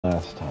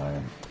last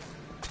time.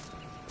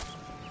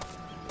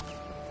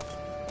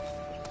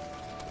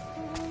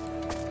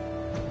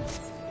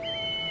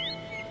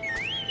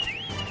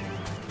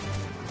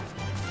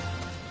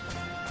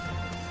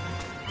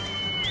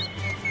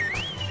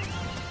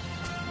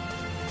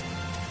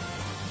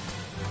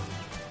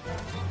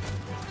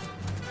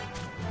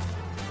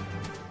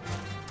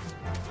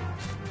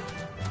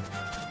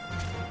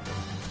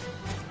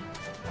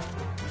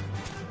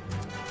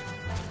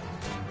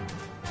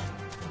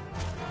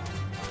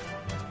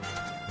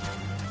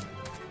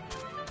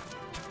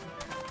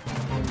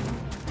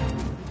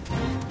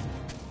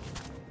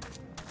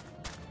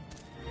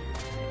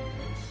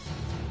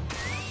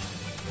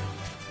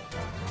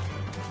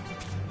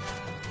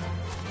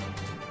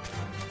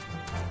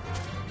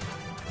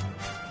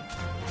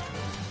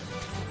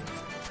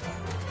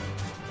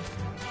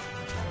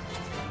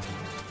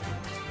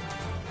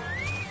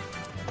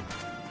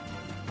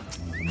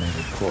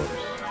 Of course.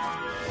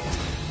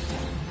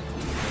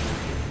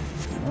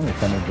 Oh, we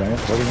found a giant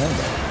floating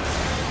rainbow.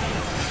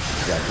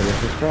 Exactly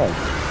as described.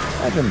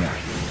 Imagine that.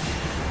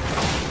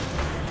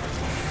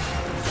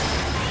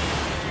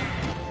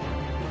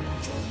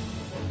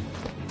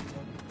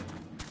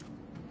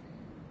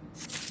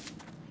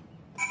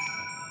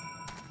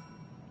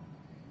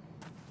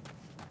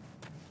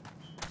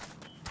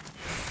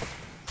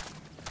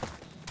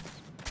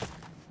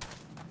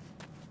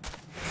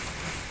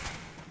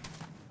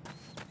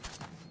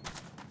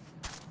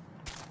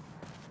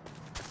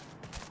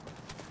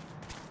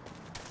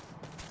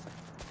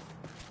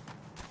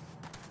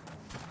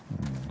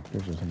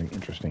 There's something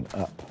interesting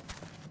up.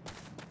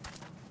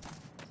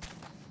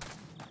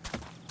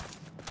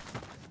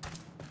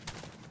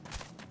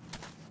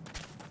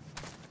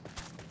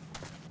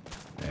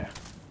 Yeah,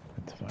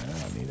 that's fine. I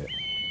don't need it.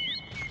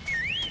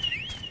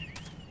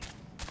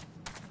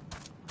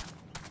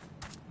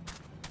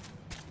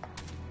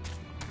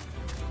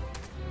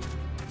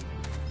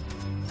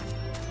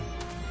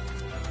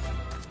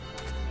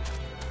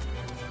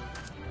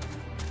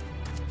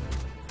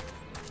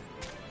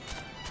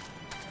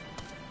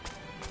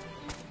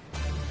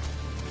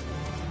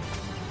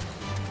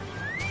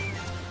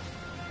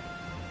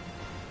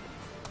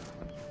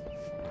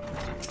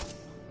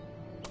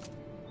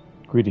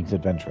 Greetings,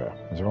 adventurer.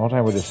 Is there aught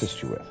I would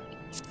assist you with?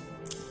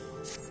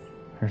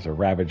 Here's a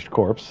ravaged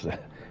corpse,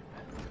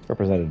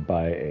 represented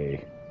by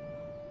a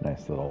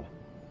nice little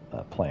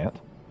plant.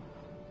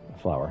 A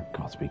flower.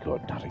 Gods be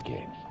good, not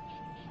again.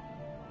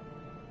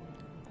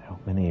 How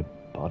many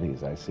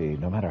bodies I see.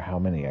 No matter how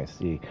many I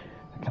see,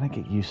 I cannot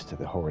get used to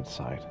the horrid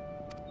sight.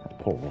 That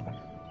poor woman.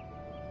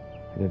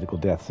 Identical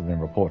deaths have been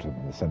reported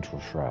in the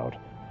central shroud.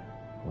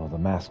 Although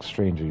the masked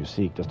stranger you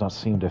seek does not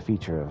seem to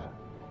feature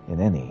in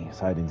any,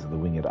 sightings of the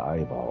winged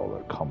eyeball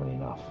are common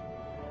enough.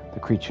 The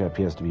creature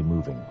appears to be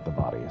moving the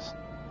bodies,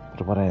 but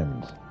to what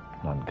end,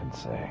 none can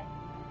say.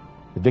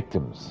 The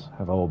victims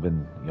have all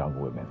been young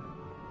women.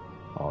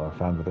 All are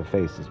found with their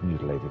faces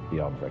mutilated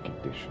beyond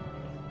recognition.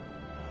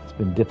 It's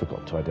been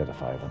difficult to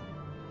identify them,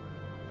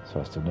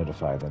 so as to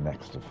notify the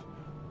next of...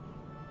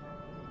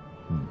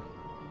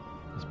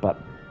 This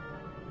button,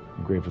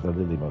 engraved with a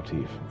lily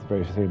motif. The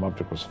very same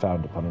object was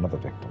found upon another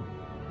victim.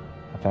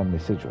 A family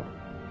sigil.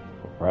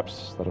 Or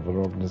perhaps that of an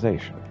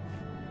organization.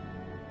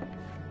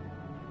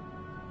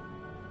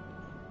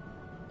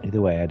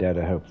 Either way, I dare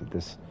to hope that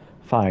this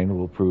find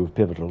will prove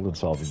pivotal in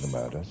solving the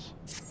murders.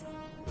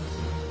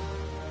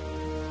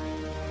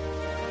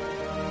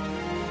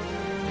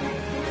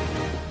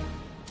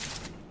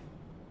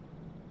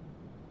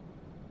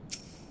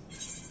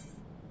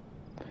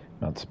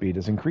 Mount speed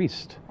has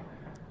increased.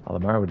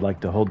 Alamara would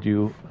like you to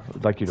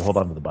hold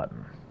on to the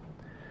button.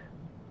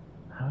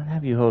 I would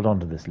have you hold on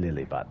to this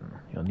lily button.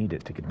 You'll need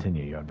it to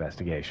continue your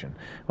investigation.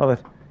 Well,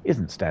 it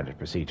isn't standard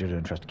procedure to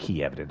entrust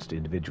key evidence to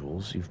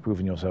individuals. You've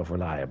proven yourself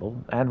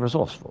reliable and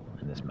resourceful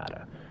in this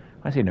matter.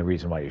 I see no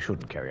reason why you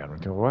shouldn't carry on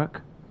with your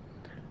work.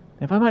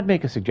 If I might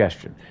make a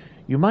suggestion,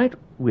 you might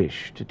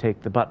wish to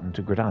take the button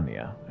to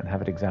Gridania and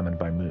have it examined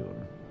by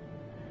Moon.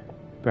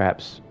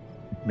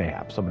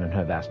 Mayhaps, someone in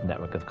her vast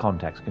network of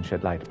contacts can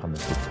shed light upon the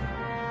system.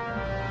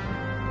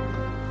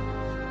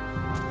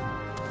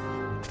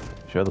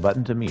 Show the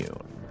button to Mew.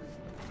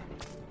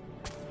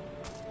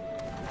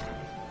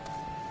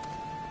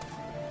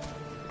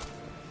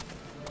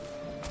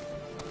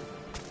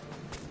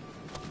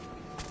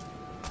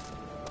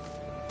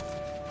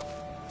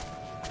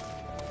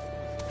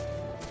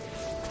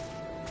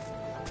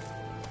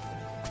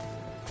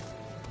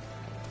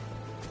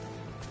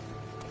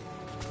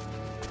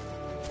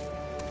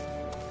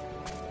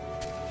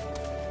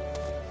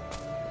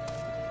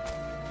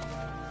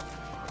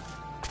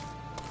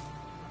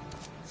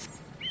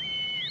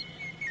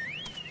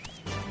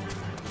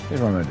 Here's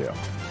what I'm going to do.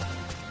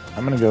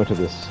 I'm going to go to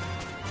this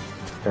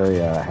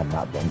area I have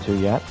not been to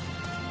yet.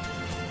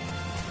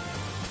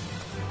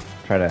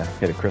 Try to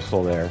hit a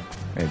crystal there.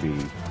 Maybe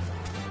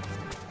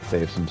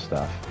save some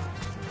stuff.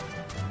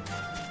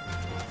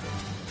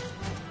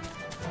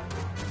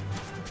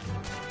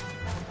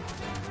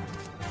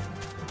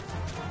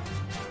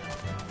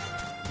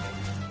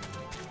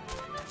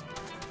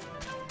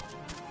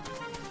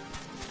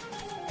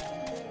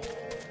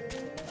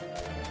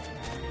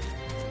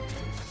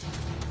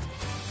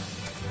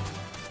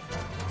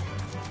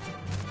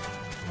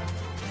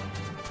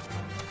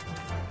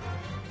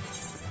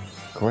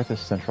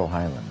 Corthus Central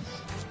Highlands.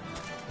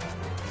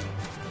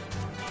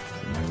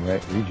 It's a new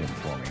region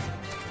for me.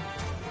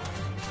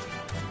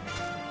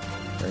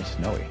 Very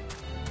snowy.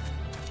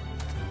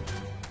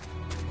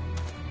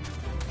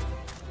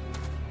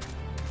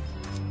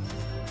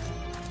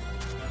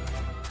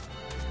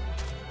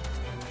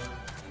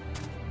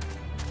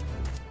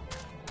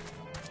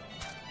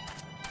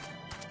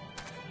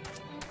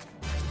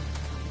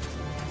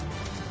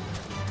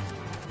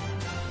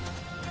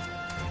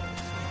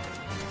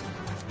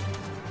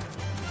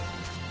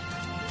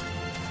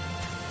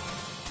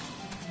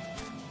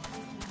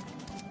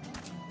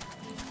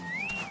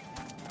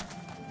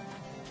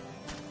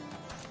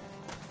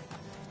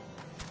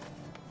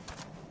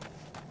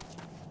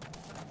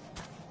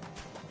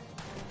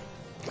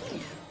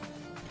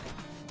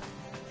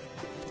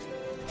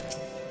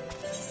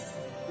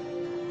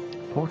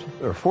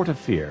 Fort of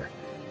Fear.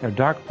 They're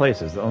dark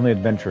places that only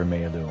adventurer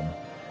may illume,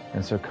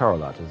 and Sir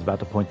Carolot is about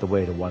to point the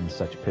way to one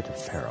such pit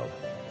of peril.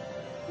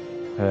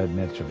 I've heard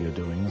much of your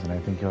doings, and I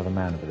think you're the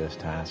man for this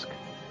task.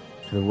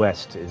 To the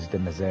west is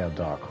Demoiselle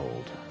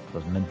Darkhold. It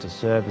was meant to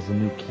serve as the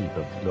new keep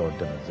of Lord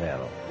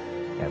Demoiselle,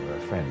 ever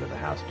a friend of the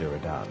House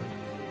Duradan.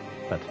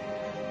 But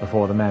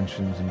before the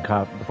masons and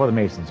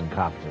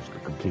carpenters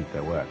could complete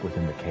their work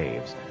within the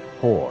caves,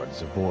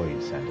 hordes of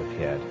void-sent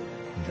appeared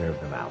and drove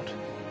them out.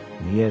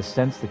 In the years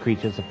since, the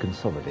creatures have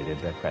consolidated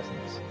their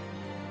presence.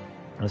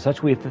 As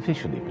such, we have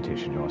officially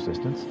petitioned your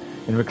assistance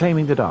in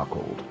reclaiming the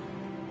Darkhold.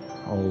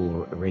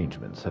 All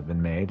arrangements have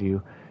been made.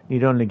 You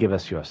need only give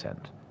us your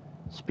assent.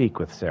 Speak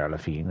with Sarah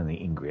Lafine and the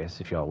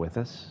Ingrius if you're with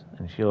us,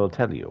 and she'll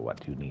tell you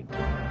what you need to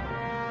know.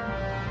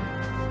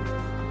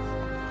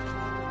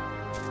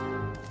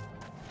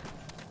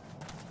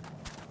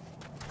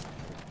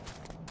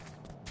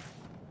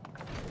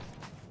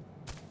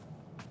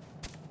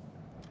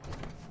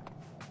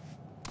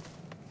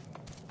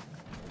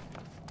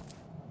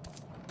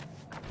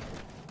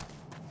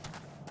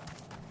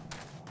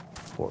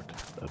 Fort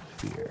of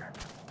Fear.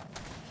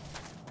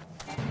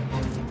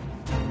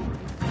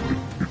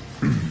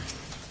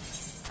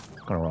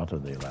 Gonna roll to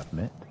the left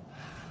minute.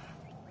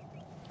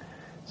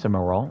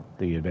 Cimarron,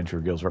 the Adventure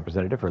Guild's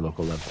representative for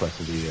local love quest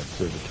of the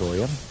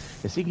Observatorium,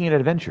 is seeking an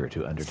adventure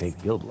to undertake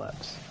guild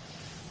loves.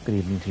 Good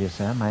evening to you,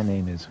 sir. My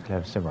name is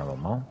Claire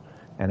Cimarron,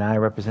 and I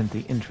represent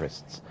the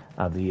interests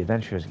of the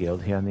Adventurers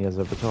Guild here in the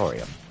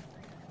Observatorium.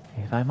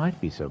 If I might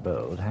be so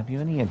bold, have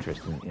you any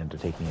interest in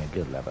undertaking a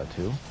guild love or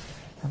two?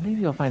 I believe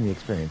you'll find the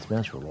experience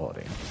most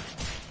rewarding.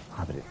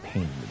 But it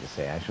pains me to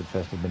say I should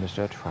first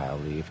administer a trial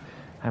leave.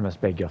 I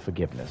must beg your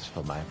forgiveness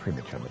for my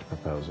premature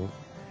proposal.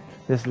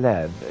 This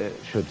leave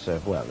should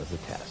serve well as a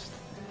test.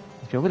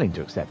 If you're willing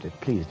to accept it,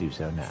 please do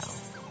so now.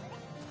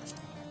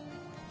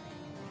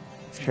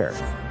 Sure.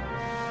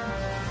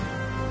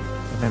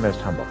 With my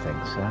most humble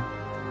thanks, sir.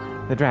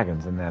 The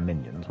dragons and their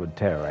minions would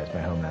terrorize my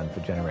homeland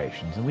for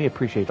generations, and we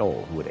appreciate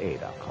all who would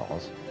aid our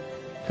cause.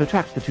 To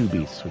attract the two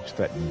beasts which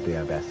threaten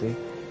dear Bessie,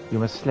 you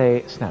must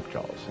slay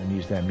snapjaws and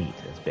use their meat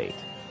as bait.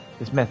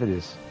 This method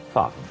is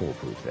far from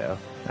foolproof, though,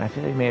 and I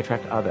feel it may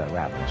attract other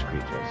ravenous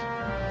creatures.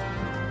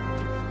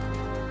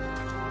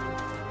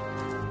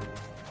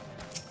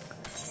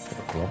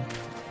 Cool.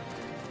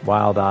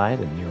 Wild-eyed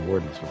and near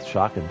wordless with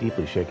shock, and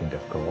deeply shaken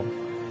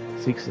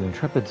Defcool seeks an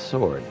intrepid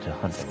sword to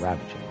hunt a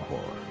ravaging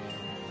horror.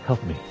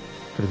 Help me,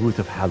 for the Ruth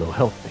of Hallow,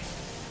 help me.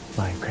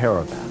 My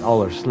caravan,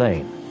 all are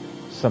slain.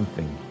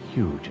 Something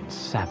huge and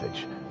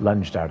savage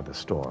lunged out of the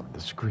storm.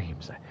 The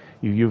screams.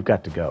 You've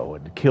got to go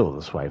and kill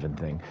the Swyven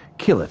thing.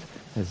 Kill it,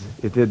 as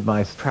it did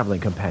my traveling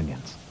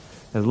companions.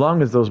 As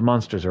long as those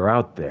monsters are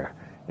out there,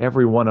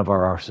 every one of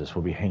our arses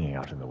will be hanging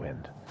out in the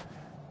wind.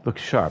 Look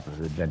sharp,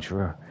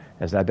 adventurer,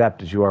 as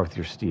adept as you are with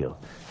your steel.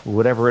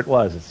 Whatever it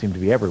was, it seemed to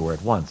be everywhere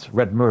at once.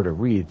 Red murder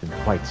wreathed in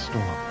a white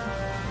storm.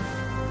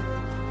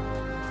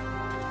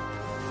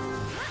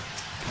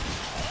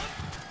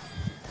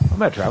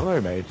 I'm a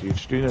traveler, mate. You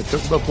interested in a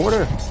Chocobo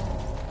Porter?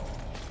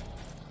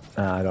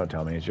 Don't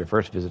tell me. It's your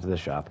first visit to the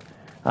shop.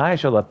 I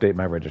shall update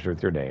my register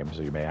with your name,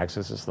 so you may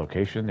access this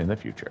location in the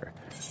future.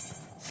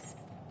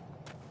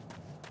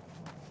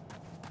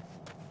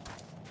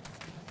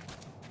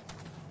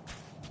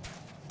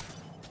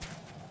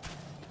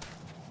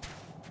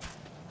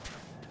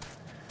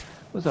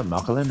 What's up,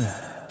 Malcolin?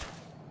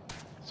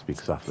 Speak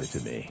softly to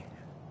me.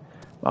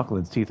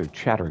 Malcolin's teeth are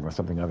chattering with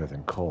something other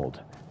than cold,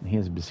 and he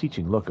has a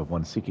beseeching look of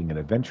one seeking an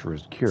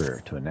adventurer's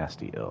cure to a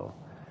nasty ill.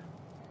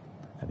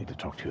 I need to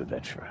talk to you,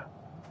 adventurer.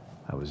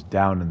 I was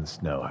down in the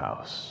snow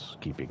house,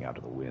 keeping out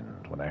of the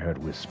wind, when I heard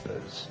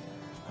whispers.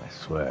 I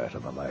swear to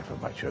the life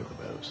of my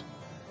chocobos.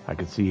 I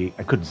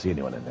couldn't see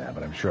anyone in there,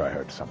 but I'm sure I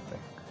heard something.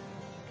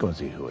 Go and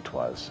see who it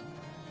was.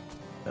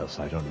 Else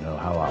I don't know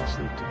how I'll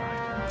sleep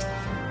tonight.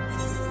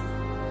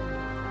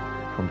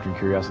 From between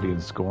curiosity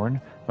and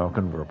scorn,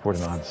 Malcolm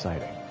reported an odd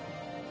sighting.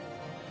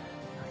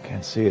 I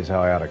can't see as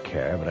how I ought to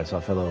care, but I saw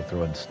a fellow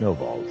throwing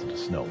snowballs at a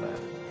snowman.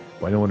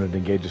 Why no one would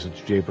engage in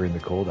such japery in the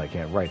cold, I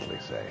can't rightly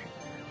say.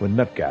 Went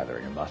nut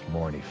gathering and lost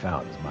more than he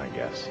found, is my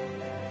guess.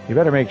 You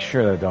better make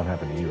sure that it don't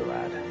happen to you,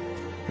 lad.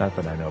 Not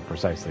that I know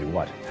precisely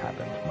what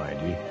happened,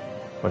 mind ye.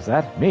 What's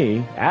that? Me?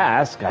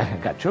 Ask? I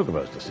got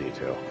chocobos to see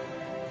to.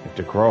 If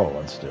DeCrow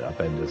wants to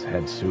upend his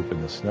head soup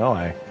in the snow,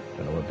 I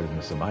don't know what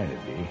business of mine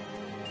it'd be.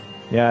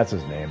 Yeah, that's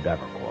his name,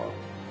 Daverquo.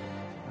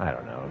 I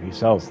don't know. He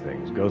sells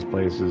things, goes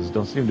places,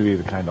 don't seem to be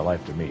the kind of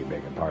life to me,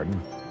 begging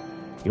pardon.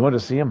 You want to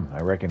see him?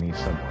 I reckon he's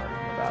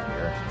somewhere about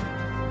here.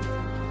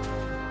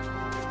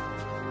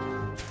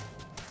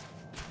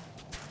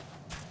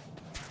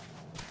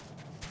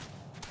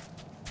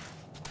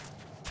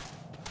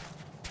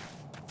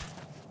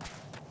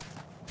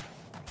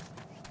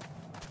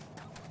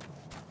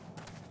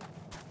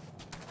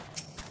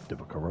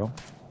 Dibakaro.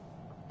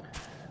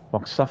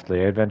 Walk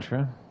softly,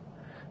 adventurer.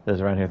 Those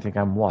around here think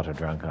I'm water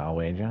drunk, I'll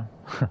wager.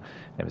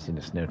 Never seen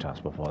a snow toss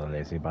before, the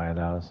lazy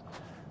biodows.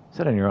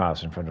 Sit on your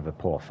ass in front of a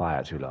poor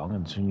fire too long,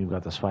 and soon you've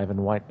got the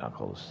swiving white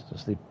knuckles. To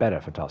sleep better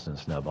for tossing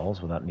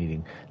snowballs without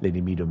needing Lady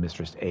Meadow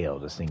Mistress Ale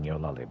to sing your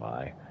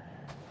lullaby.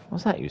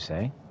 What's that, you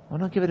say? Why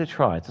not give it a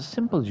try? It's as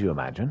simple as you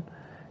imagine.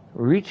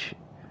 Reach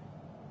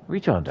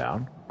on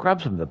down,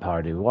 grab some of the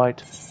party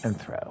white, and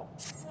throw.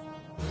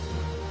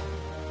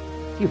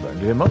 You learned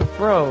to emote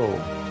throw.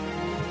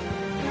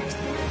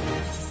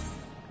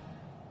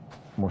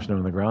 More snow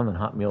on the ground than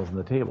hot meals on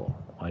the table.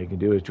 All you can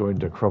do is join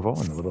De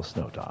Crovo in a little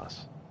snow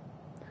toss.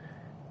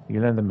 You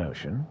learn the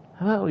motion.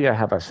 How about we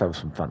have ourselves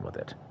some fun with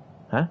it?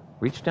 Huh?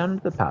 Reach down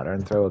into the powder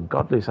and throw a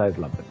godly-sized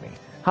lump at me.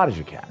 Hard as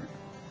you can.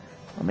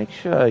 Well, make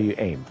sure you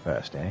aim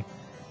first, eh?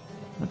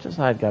 Much as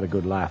I'd got a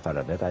good laugh out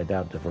of it, I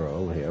doubt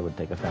Devereaux here would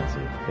take a fancy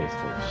to a face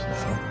full of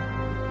snow.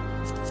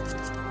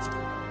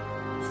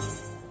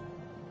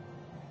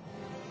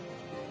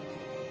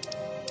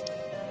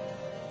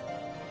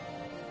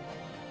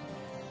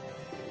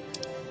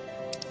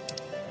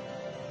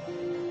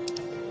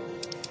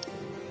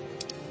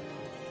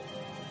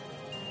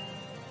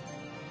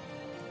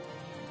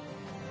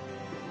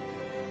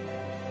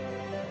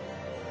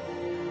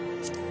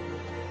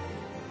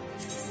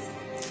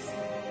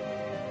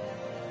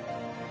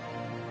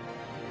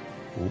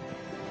 Oop.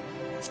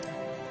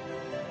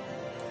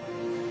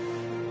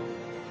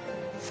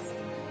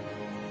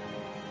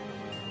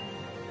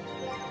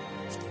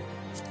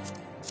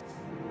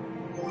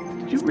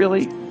 Did you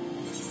really?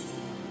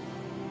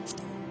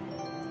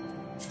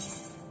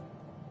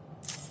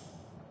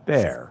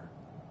 There.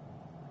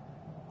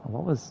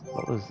 What was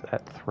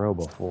that throw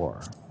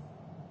before?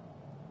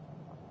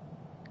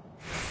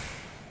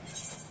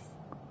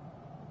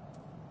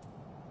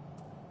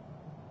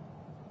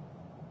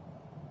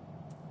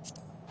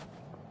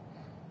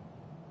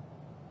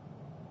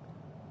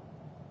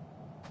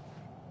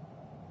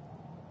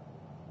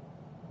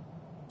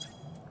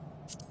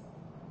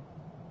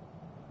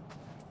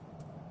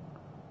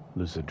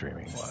 Lucid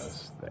dreaming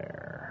was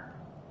there.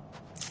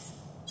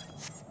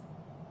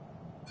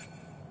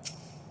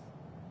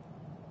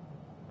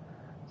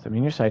 So, I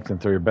mean, your sights and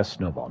throw your best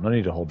snowball. No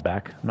need to hold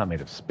back. I'm not made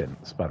of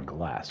spun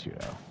glass, you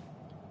know.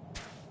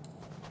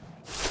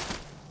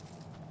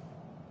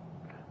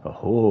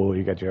 Oh,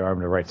 you got your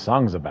arm to write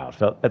songs about.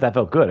 That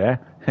felt good, eh?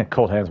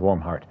 Cold hands, warm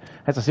heart.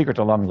 That's a secret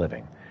to long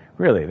living.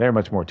 Really, there's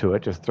much more to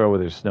it. Just throw where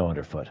there's snow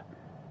underfoot.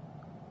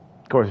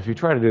 Of course, if you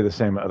try to do the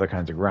same with other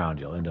kinds of ground,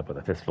 you'll end up with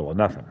a fistful of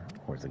nothing.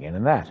 Where's the gain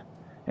in that?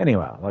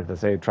 Anyway, I like to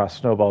say, trust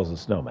snowballs and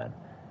snowmen.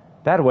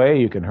 That way,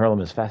 you can hurl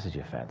them as fast as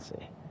you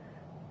fancy.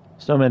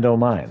 Snowmen don't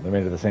mind. They're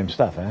made of the same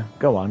stuff, eh?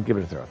 Go on, give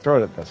it a throw. Throw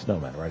it at that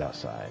snowman right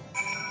outside.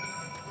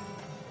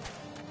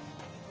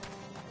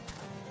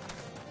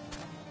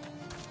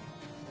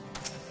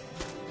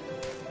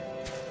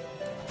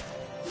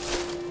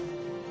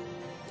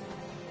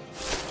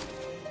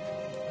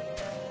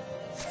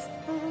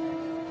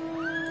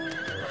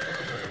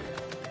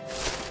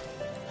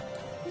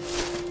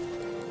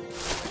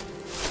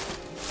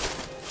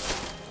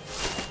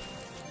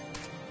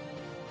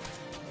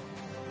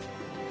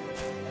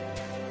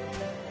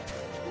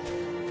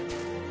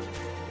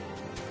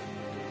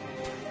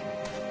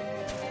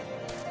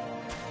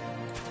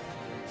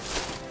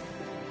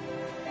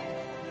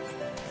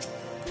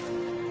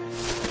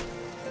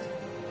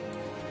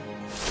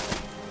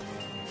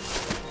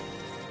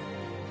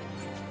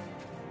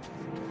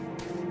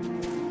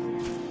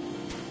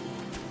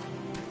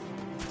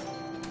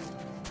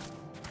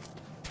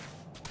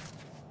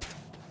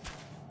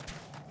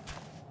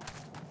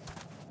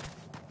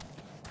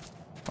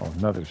 Oh,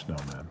 another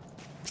snowman.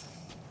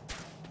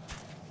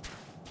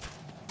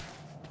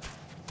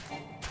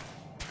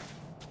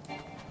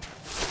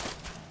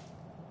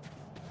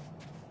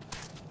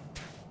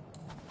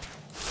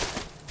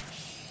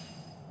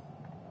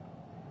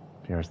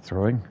 There's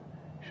throwing.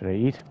 Should I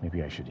eat?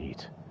 Maybe I should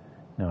eat.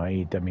 No, I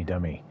eat dummy.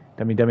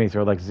 Dummy,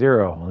 throw like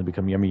zero. Only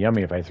become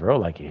yummy if I throw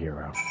like a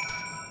hero.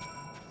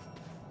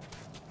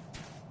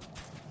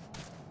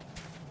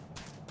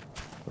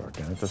 Throw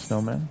again at the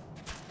snowman.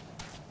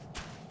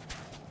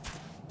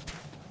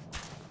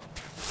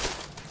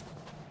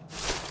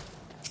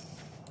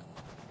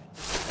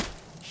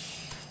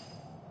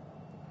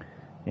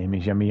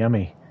 Amy's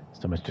yummy.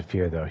 So much to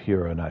fear, though.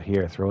 Hero not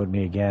here. Throw at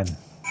me again.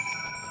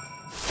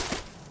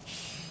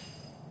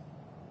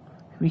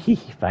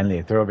 Finally,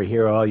 I throw over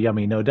hero, all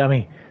yummy, no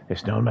dummy. There's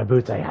snow in my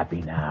boots, I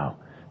happy now.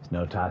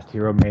 Snow-tossed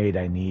hero maid,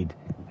 I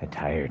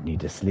tired,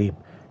 need to sleep.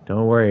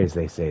 Don't worry, as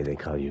they say, they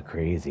call you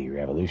crazy.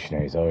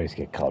 Revolutionaries always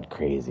get called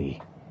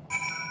crazy.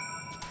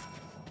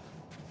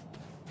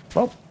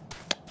 Well,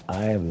 I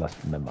have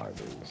lost my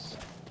marbles.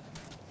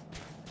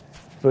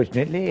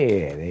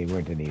 Fortunately, they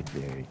weren't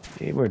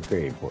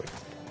very important.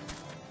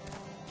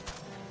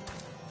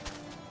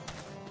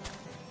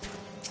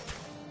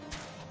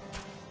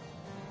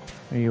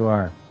 There you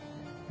are.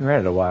 You were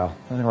at it a while.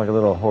 Nothing like a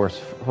little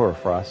horror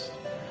frost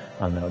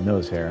on the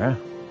nose hair, huh?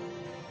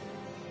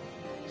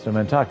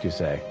 Snowman talked, you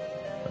say?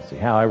 Let's see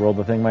how. I rolled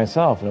the thing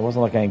myself, and it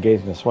wasn't like I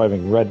engaged in a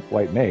swiping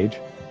red-white mage.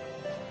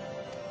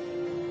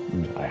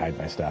 I hide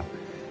my stuff.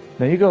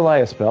 Now you go lie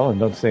a spell and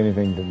don't say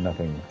anything to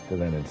nothing to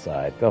them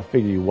inside. They'll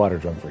figure you water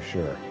drunk for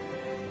sure.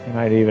 They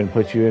might even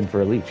put you in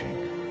for a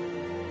leeching.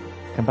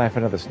 Come by for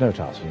another snow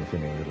toss when you're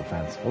feeling a little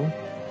fanciful.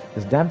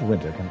 This damp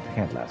winter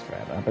can't last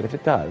forever, but if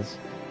it does,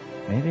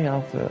 maybe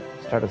I'll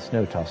start a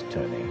snow toss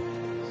tourney.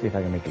 See if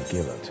I can make a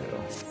gill or two.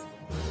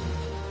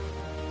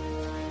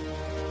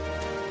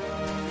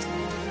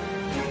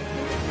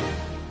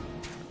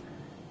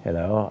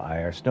 Hello, I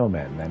are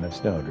snowman, man of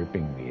snow,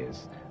 dripping me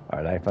is.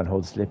 Our life on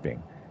hold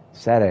slipping.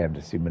 Sad I am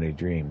to see many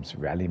dreams.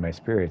 Rally my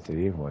spirits and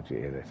even want to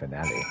hear the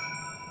finale.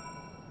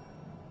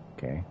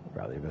 Okay,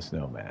 rally the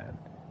snowman.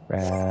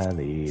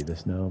 Rally the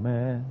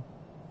snowman.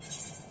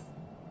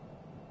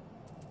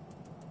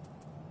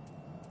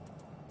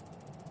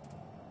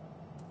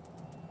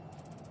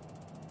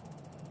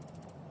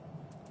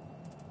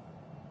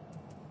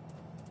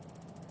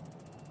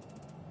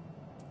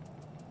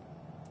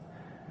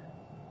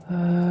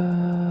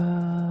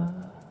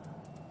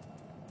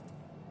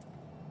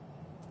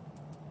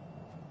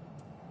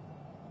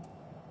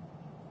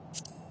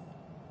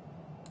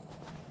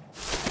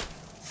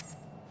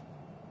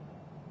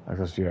 I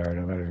guess you are,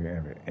 no matter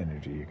your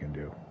energy you can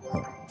do.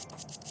 Huh.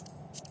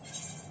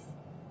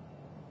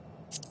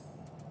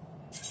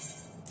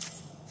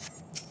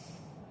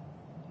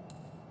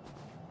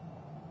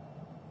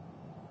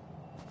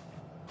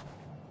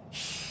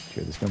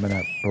 Cheer the snowman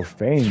out.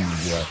 Profane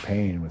your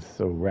pain with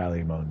so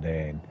rally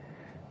mundane.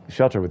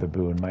 Shelter with a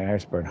boon, my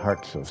iceborn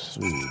heart so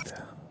soothed.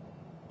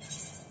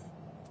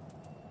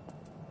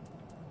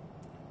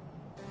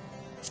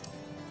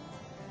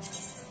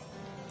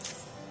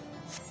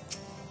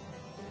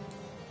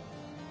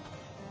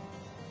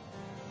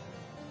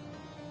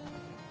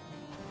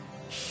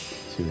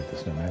 Soothed the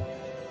snowman.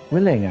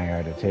 Willing I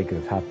are to take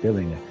with hot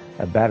billing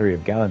a battery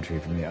of gallantry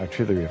from the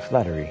artillery of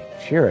flattery.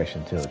 Cherish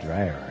until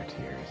dry are our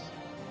tears.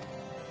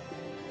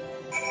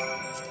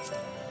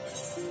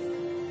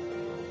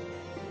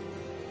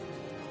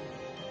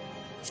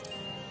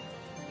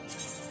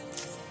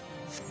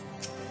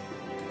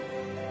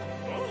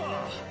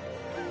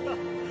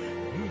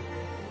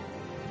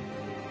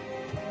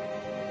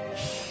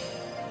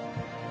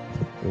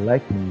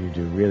 Like me, you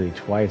do really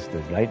twice the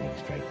lightning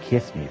strike.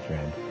 Kiss me,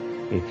 friend.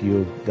 If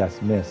you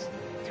thus miss,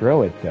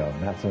 throw it though,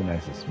 not so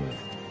nice and smooth.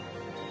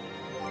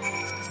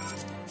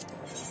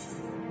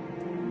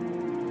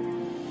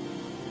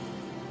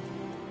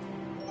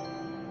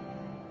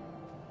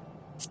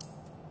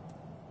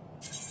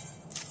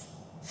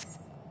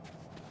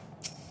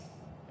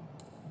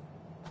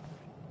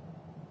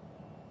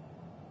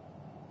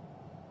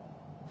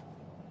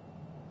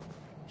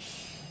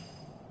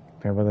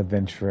 Farewell,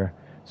 adventurer.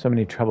 So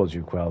many troubles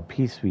you quell.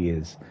 Peace we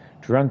is.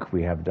 Drunk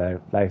we have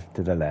life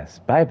to the less.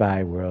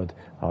 Bye-bye, world.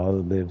 All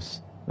who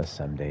lives must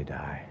someday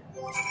die.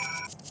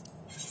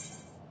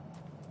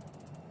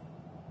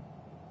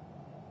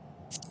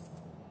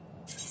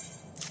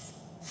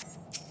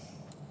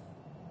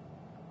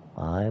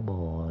 Bye,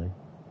 boy.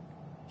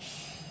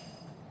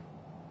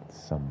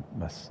 Some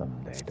must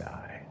someday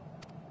die.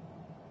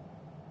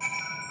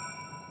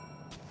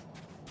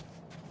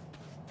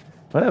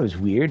 Well, that was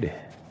weird.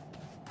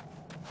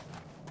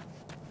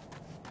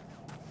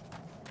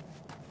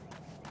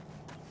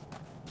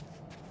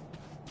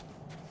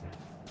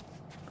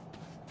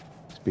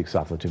 Speak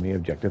softly to me,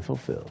 objective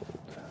fulfilled.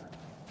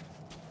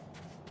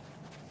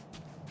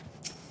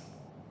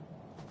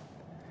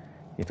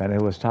 You found out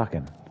who was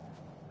talking.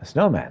 A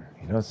snowman,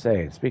 you don't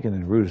say. Speaking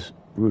in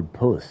rude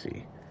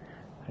policy.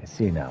 I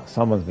see now.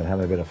 Someone's been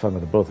having a bit of fun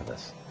with the both of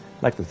us.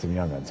 Like with some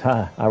young ones.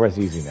 Ha! I'll rest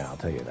easy now, I'll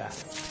tell you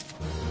that.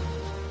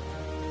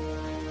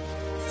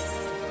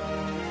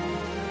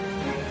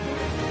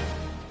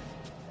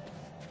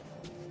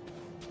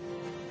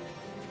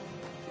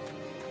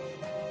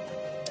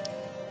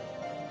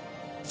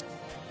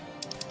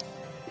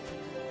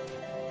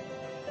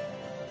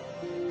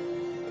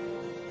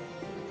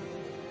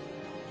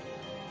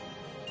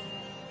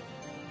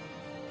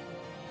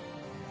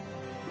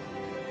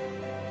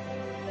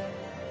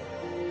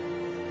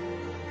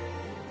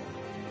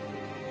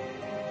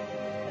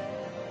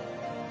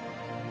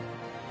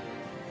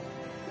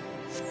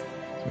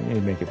 We need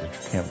to make it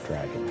to Camp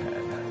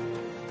Dragonhead.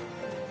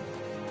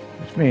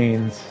 Which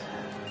means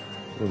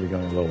we'll be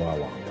going a little while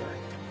longer.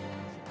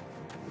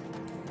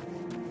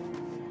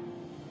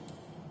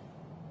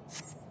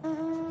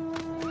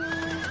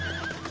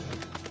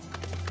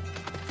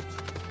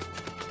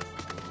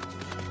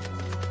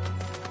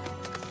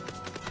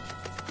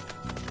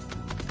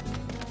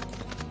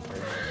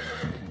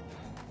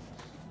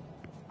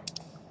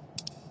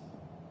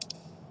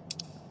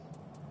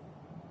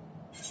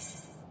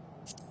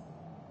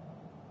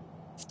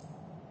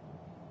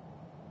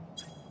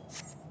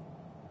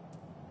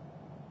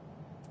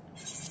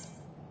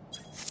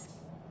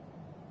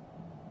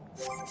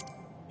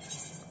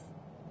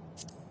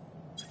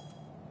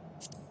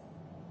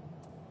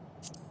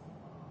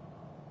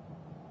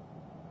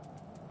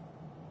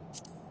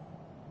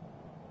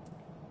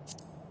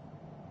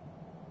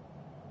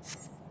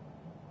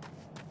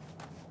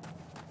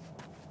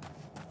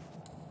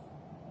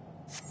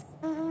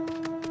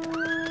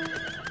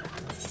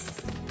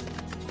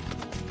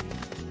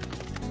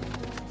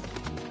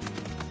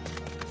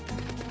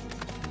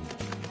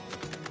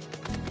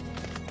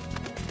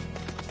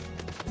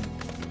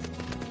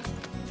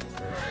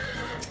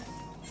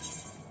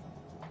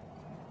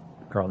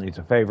 Carl needs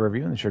a favor of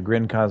you, and the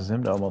chagrin causes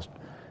him to almost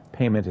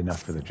payment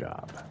enough for the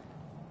job.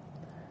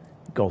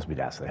 Goldsby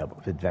asks the help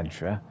of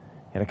adventurer,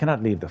 yet I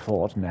cannot leave the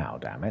fort now,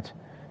 damn it.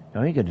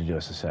 You're eager to do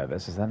us a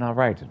service, is that not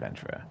right,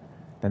 adventurer?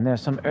 Then there's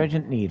some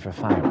urgent need for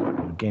firewood,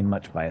 and would gain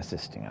much by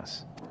assisting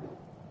us.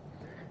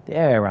 The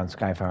area around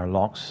Skyfire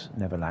Locks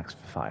never lacks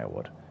for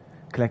firewood.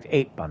 Collect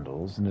 8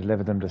 bundles and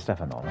deliver them to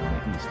Stephanon in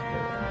the East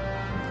Hill.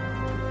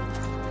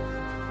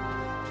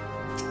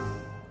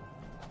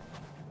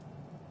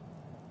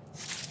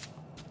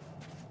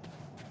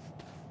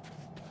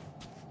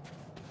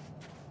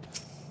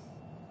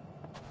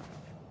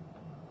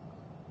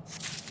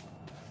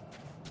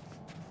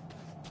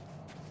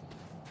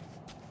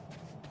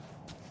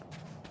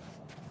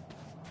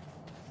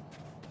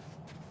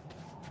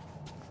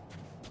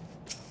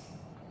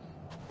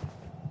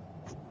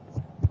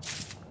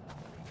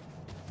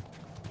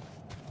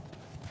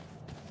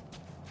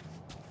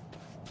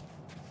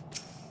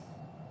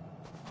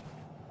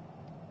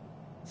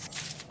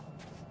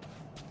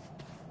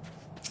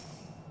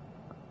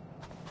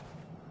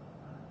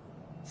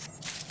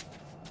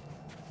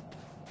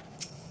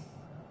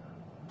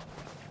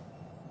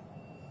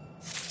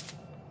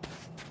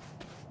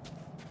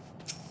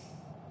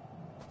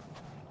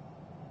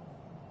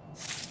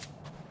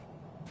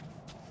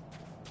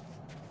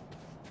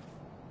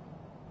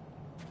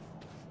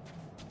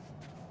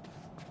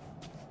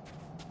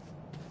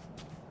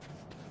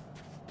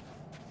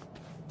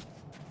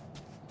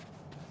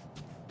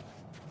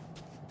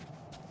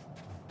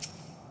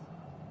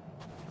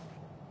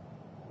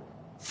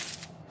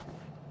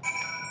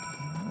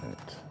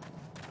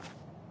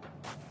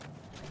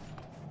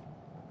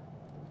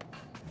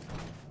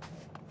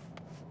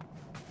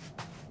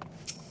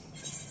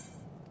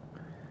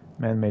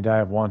 Men may die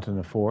of want in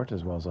the fort,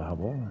 as well as a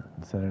hovel.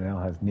 The Sentinel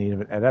has need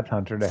of an adept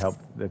hunter to help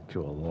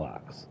victual the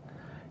locks.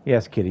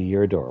 Yes, Kitty,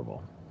 you're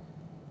adorable.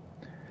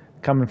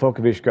 Common folk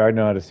of Ishgard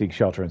know how to seek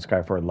shelter in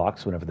Skyfire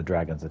Locks whenever the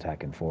dragons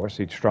attack in force.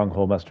 Each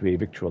stronghold must be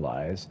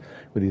victualized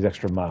with these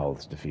extra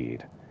mouths to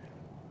feed.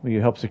 Will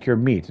you help secure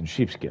meat and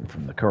sheepskin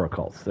from the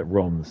Curacults that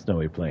roam the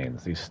snowy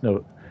plains? These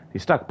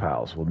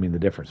stockpiles will mean the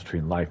difference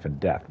between life and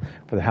death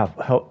for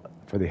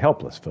the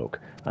helpless folk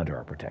under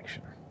our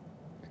protection.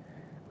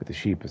 With the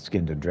sheep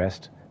skinned and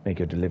dressed, make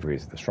your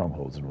deliveries at the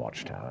strongholds and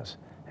watchtowers.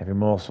 Every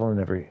morsel and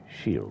every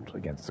shield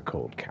against the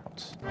cold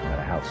counts, no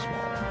matter how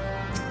small.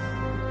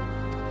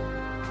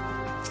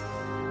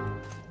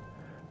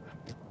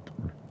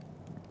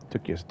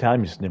 Took you some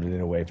time, you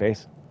sniveling away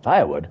face.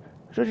 Firewood?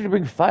 I told you to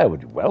bring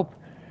firewood, you whelp.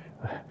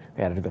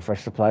 We added to the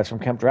fresh supplies from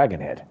Camp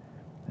Dragonhead.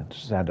 And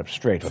stand up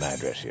straight when I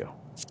address you.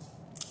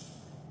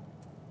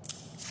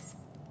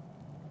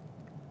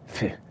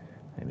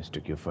 I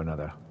mistook you for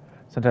another.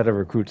 Sent out a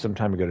recruit some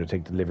time ago to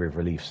take delivery of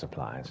relief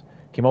supplies.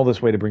 Came all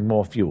this way to bring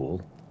more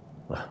fuel.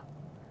 Well,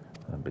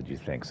 I'll bid you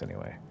thanks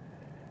anyway.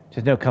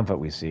 'Tis no comfort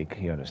we seek,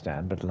 you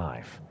understand, but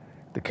life.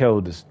 The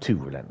cold is too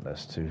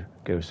relentless to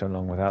go so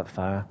long without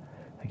fire.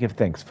 I give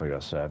thanks for your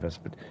service,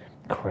 but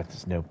Corinth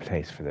is no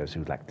place for those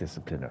who lack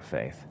discipline or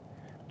faith.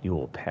 You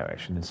will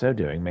perish, and in so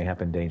doing may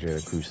happen danger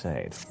of a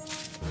crusade.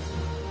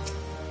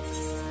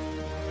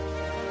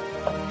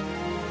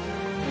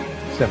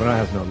 Stephanon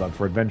has no love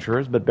for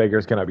adventurers, but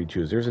beggars cannot be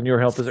choosers, and your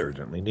help is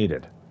urgently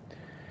needed.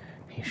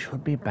 He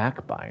should be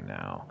back by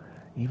now,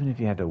 even if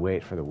you had to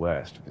wait for the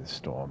worst of this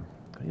storm.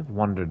 Could you have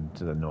wandered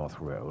to the North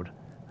Road?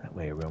 That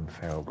way roam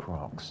feral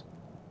crocs.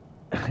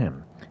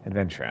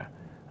 Adventurer,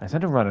 I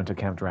sent a runner to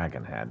Camp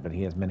Dragonhead, but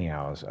he is many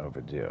hours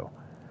overdue.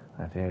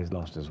 I fear he's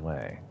lost his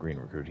way. Green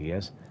recruit he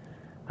is.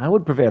 I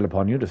would prevail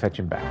upon you to fetch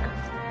him back.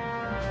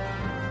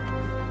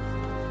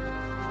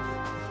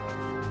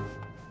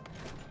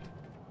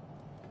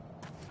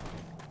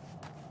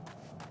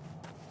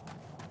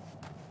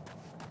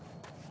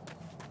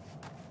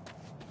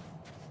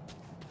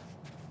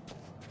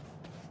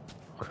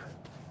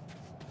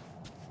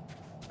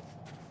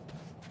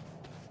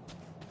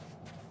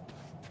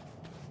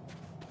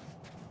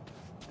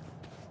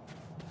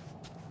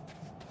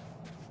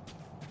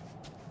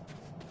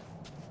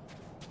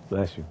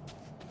 Bless you.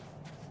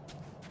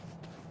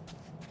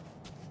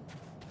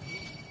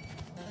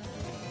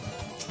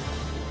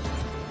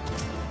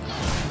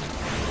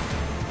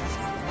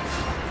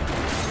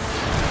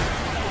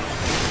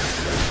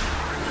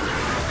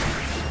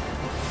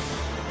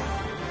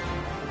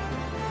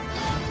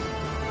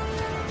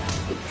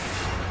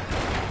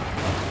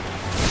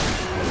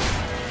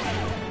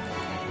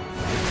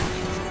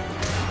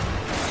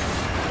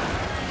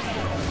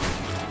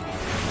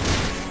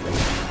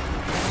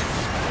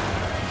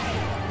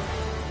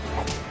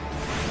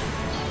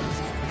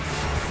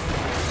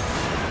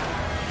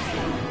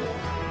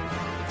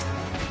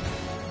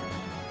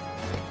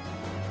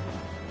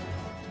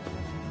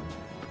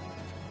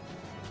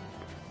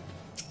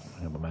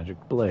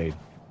 magic blade.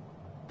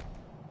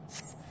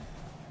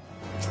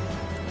 These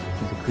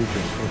are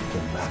creatures swift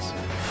and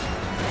massive.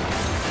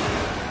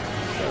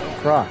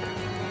 Croc.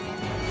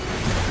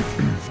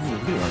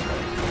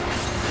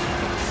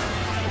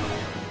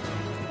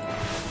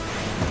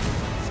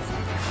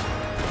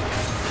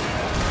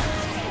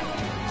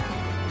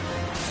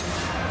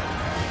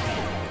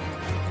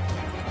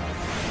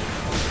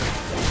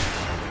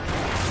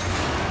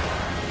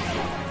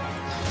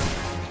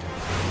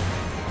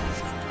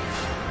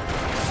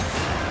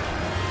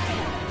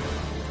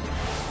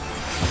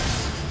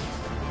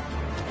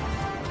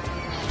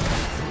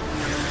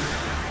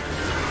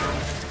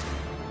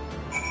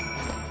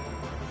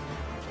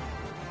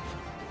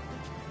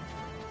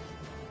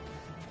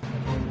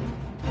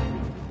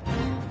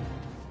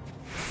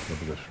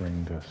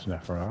 Ring to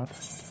snuff her out.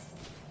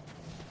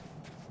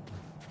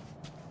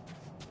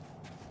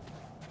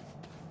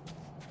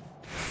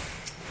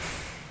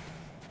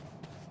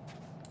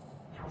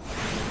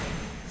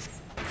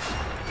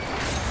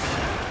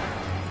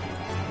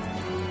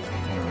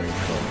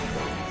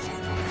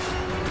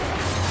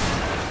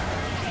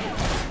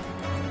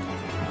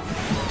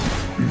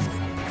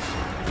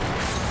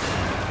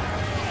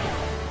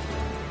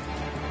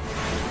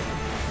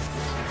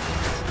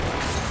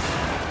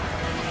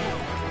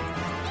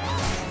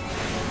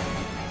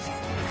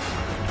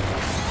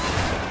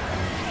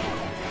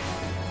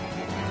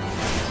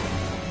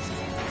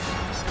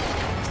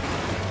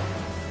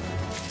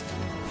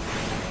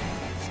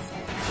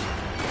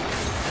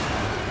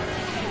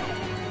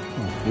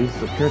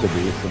 These appear to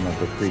be some of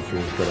the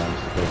creatures that I'm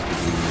supposed to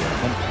be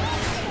hunting.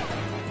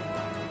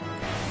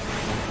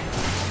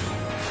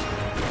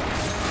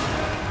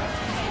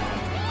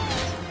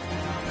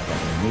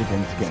 Some neat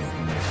and skin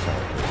from these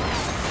characters.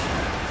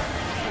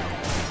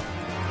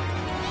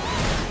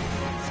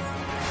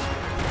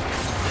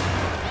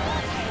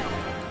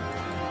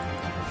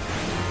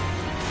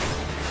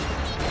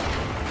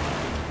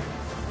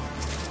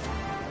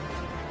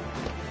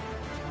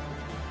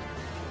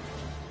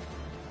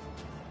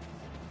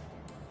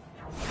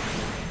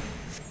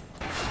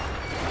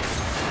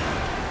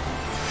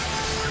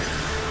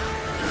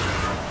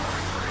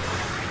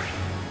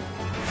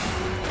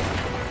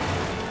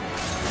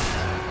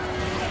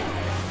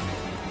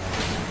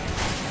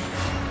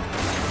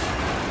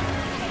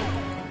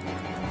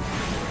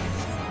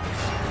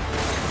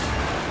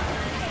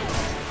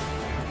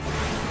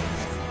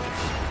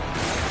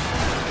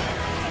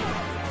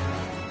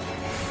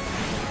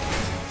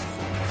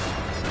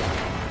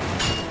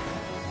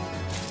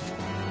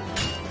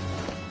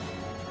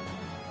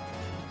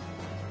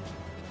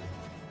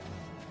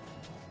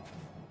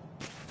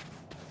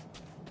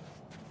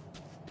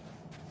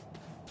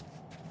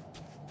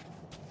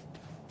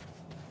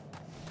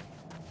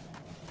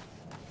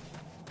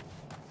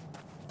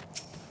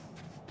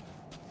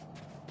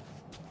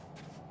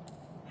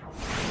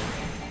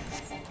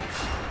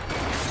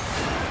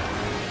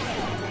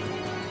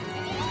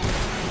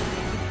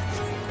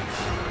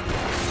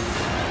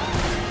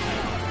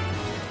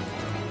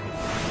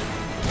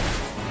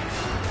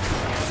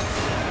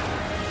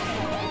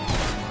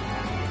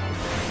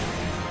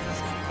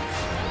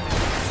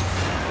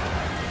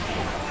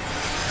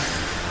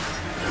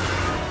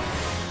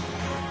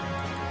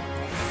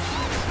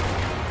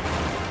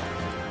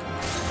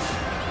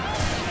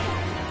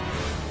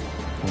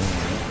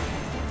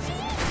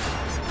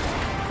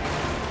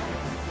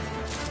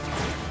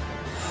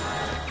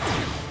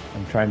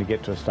 Trying to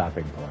get to a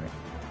stopping point.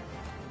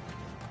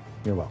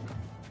 You're welcome.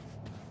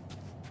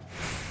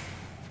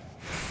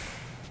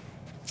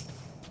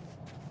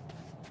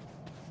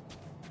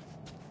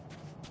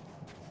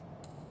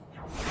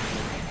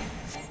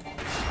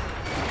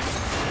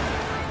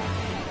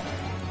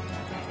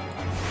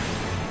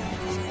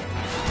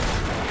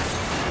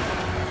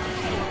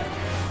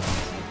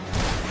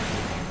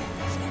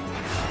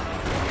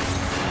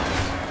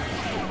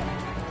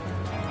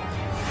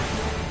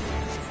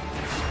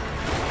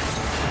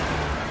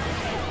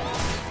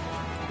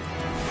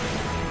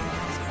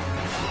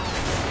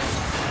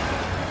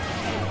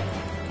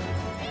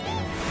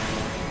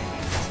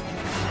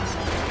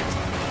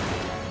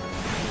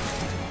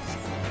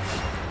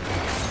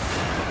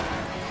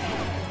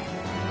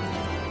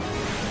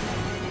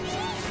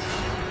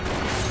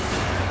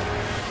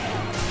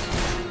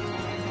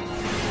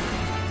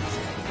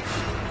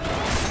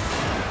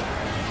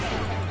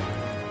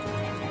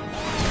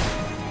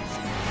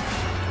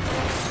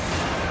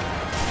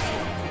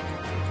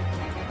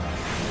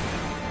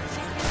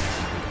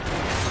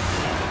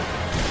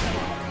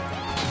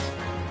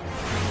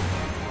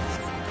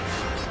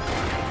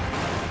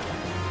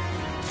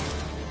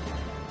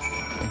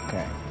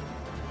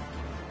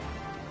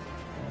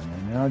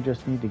 Now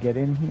just need to get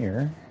in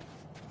here,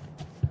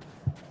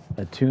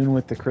 attune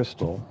with the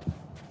crystal,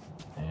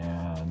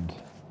 and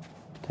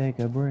take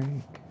a break.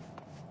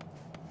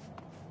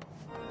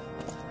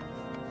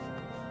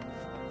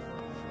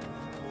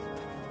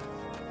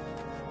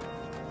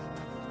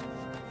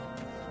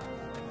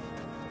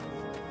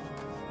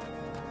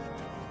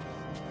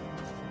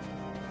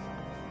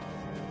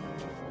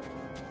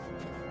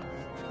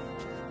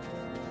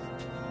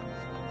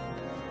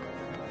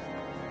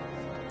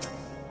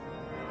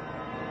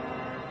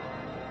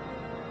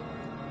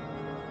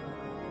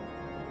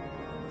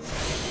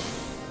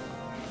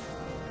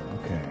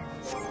 Okay.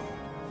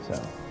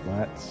 So,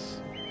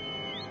 let's...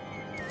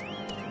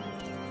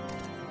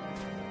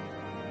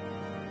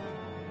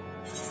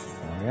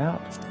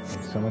 out.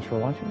 Thanks so much for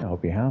watching. I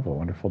hope you have a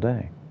wonderful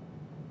day.